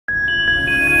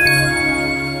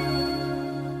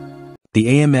The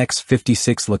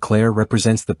AMX-56 Leclerc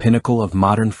represents the pinnacle of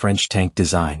modern French tank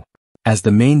design. As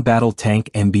the main battle tank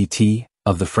MBT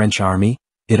of the French Army,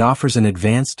 it offers an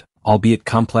advanced, albeit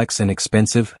complex and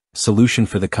expensive, solution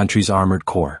for the country's armored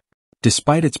corps.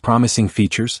 Despite its promising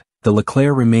features, the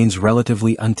Leclerc remains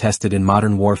relatively untested in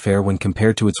modern warfare when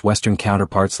compared to its Western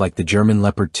counterparts like the German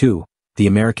Leopard 2, the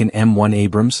American M1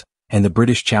 Abrams, and the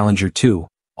British Challenger 2,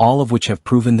 all of which have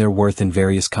proven their worth in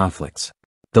various conflicts.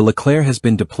 The Leclerc has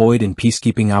been deployed in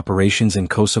peacekeeping operations in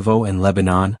Kosovo and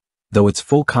Lebanon, though its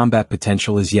full combat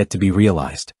potential is yet to be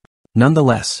realized.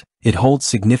 Nonetheless, it holds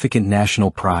significant national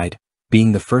pride,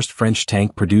 being the first French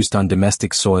tank produced on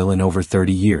domestic soil in over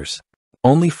 30 years.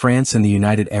 Only France and the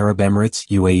United Arab Emirates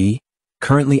 (UAE)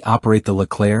 currently operate the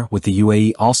Leclerc, with the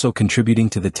UAE also contributing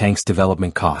to the tank's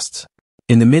development costs.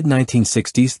 In the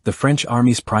mid-1960s, the French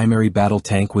Army's primary battle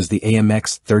tank was the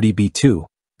AMX-30B2,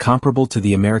 comparable to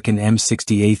the American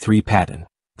M60A3 Patton,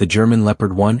 the German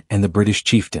Leopard 1 and the British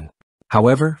Chieftain.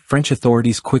 However, French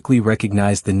authorities quickly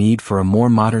recognized the need for a more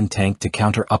modern tank to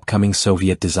counter upcoming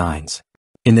Soviet designs.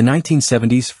 In the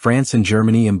 1970s, France and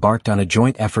Germany embarked on a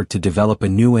joint effort to develop a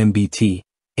new MBT,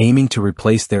 aiming to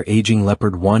replace their aging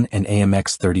Leopard 1 and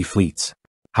AMX-30 fleets.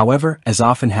 However, as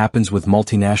often happens with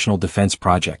multinational defense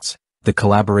projects, the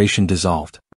collaboration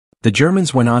dissolved. The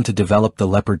Germans went on to develop the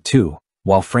Leopard 2,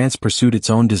 while France pursued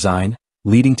its own design,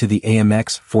 leading to the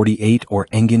AMX-48 or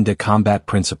Engine de Combat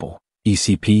Principal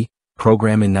 (ECP)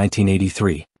 program in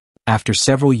 1983. After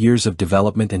several years of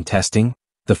development and testing,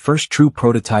 the first true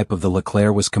prototype of the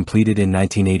Leclerc was completed in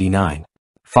 1989.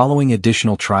 Following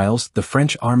additional trials, the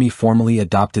French Army formally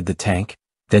adopted the tank,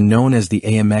 then known as the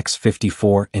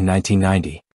AMX-54, in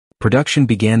 1990. Production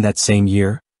began that same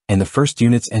year, and the first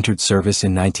units entered service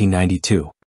in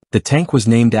 1992. The tank was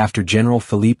named after General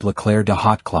Philippe Leclerc de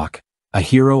Hautecloque, a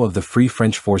hero of the Free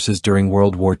French forces during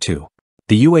World War II.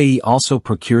 The UAE also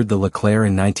procured the Leclerc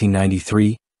in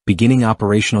 1993, beginning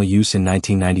operational use in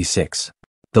 1996.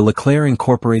 The Leclerc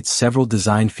incorporates several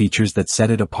design features that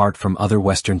set it apart from other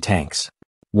Western tanks.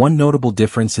 One notable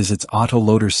difference is its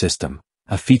auto-loader system,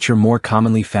 a feature more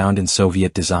commonly found in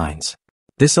Soviet designs.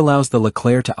 This allows the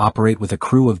Leclerc to operate with a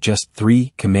crew of just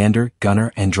 3, commander,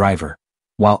 gunner, and driver,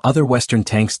 while other Western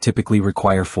tanks typically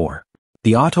require 4.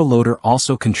 The auto-loader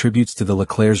also contributes to the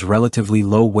Leclerc's relatively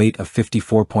low weight of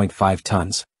 54.5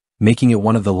 tons, making it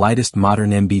one of the lightest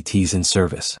modern MBTs in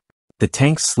service. The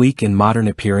tank's sleek and modern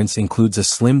appearance includes a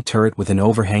slim turret with an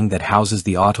overhang that houses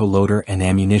the auto-loader and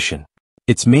ammunition.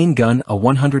 Its main gun, a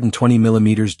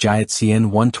 120mm Giat CN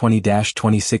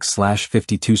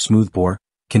 120-26/52 smoothbore,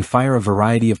 can fire a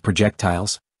variety of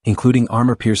projectiles, including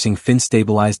armor-piercing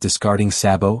fin-stabilized discarding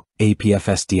sabot,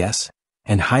 APFSDS,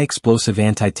 and high-explosive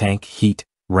anti-tank heat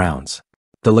rounds.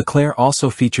 The Leclerc also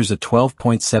features a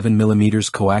 12.7mm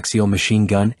coaxial machine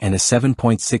gun and a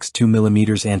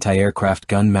 7.62mm anti-aircraft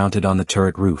gun mounted on the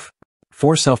turret roof.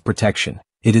 For self-protection,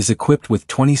 it is equipped with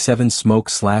 27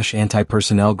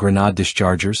 smoke/anti-personnel grenade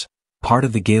dischargers, part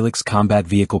of the Galix combat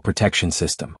vehicle protection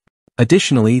system.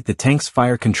 Additionally, the tank's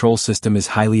fire control system is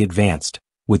highly advanced,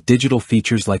 with digital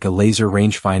features like a laser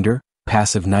rangefinder,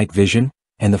 passive night vision,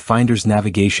 and the finder's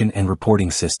navigation and reporting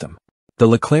system. The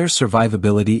Leclerc's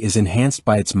survivability is enhanced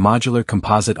by its modular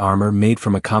composite armor made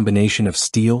from a combination of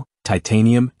steel,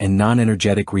 titanium, and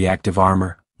non-energetic reactive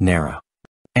armor, NERA.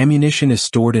 Ammunition is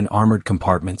stored in armored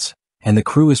compartments, and the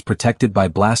crew is protected by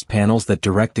blast panels that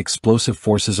direct explosive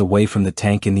forces away from the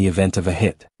tank in the event of a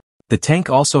hit. The tank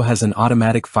also has an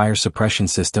automatic fire suppression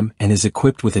system and is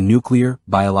equipped with a nuclear,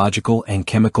 biological, and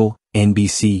chemical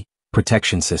 (NBC)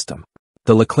 protection system.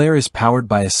 The Leclerc is powered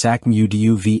by a SACM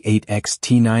UDU V8X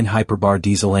T9 Hyperbar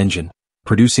diesel engine,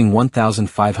 producing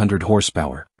 1,500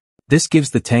 horsepower. This gives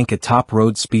the tank a top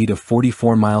road speed of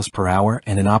 44 miles per hour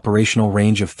and an operational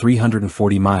range of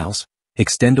 340 miles,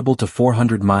 extendable to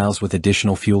 400 miles with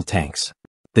additional fuel tanks.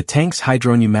 The tank's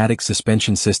hydropneumatic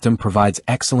suspension system provides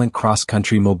excellent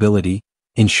cross-country mobility,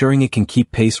 ensuring it can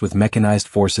keep pace with mechanized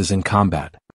forces in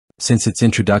combat. Since its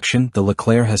introduction, the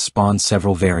Leclerc has spawned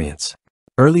several variants.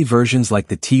 Early versions like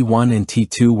the T1 and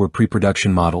T2 were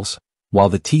pre-production models, while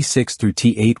the T6 through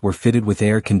T8 were fitted with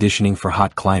air conditioning for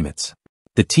hot climates.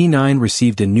 The T9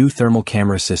 received a new thermal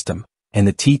camera system, and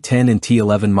the T10 and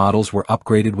T11 models were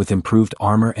upgraded with improved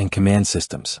armor and command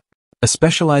systems. A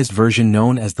specialized version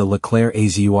known as the Leclerc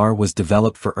AZUR was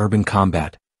developed for urban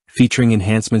combat, featuring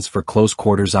enhancements for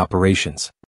close-quarters operations.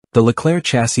 The Leclerc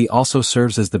chassis also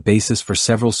serves as the basis for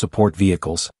several support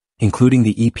vehicles, including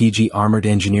the EPG Armored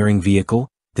Engineering Vehicle,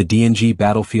 the DNG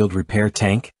Battlefield Repair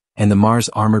Tank, and the Mars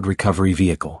Armored Recovery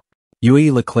Vehicle.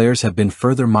 UAE Leclercs have been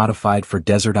further modified for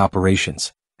desert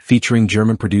operations, featuring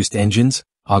German-produced engines,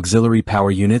 auxiliary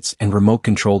power units and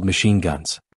remote-controlled machine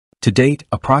guns. To date,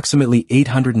 approximately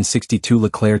 862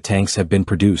 Leclerc tanks have been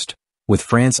produced, with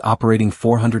France operating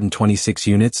 426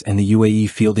 units and the UAE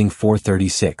fielding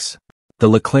 436. The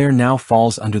Leclerc now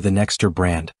falls under the Nexter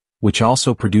brand, which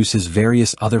also produces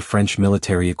various other French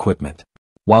military equipment.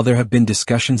 While there have been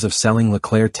discussions of selling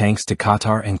Leclerc tanks to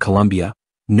Qatar and Colombia,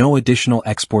 no additional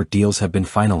export deals have been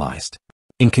finalized.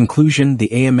 In conclusion, the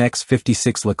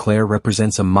AMX-56 Leclerc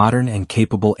represents a modern and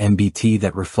capable MBT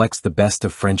that reflects the best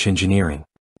of French engineering.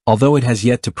 Although it has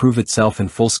yet to prove itself in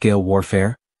full-scale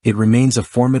warfare, it remains a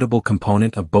formidable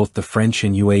component of both the French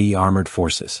and UAE armored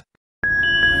forces.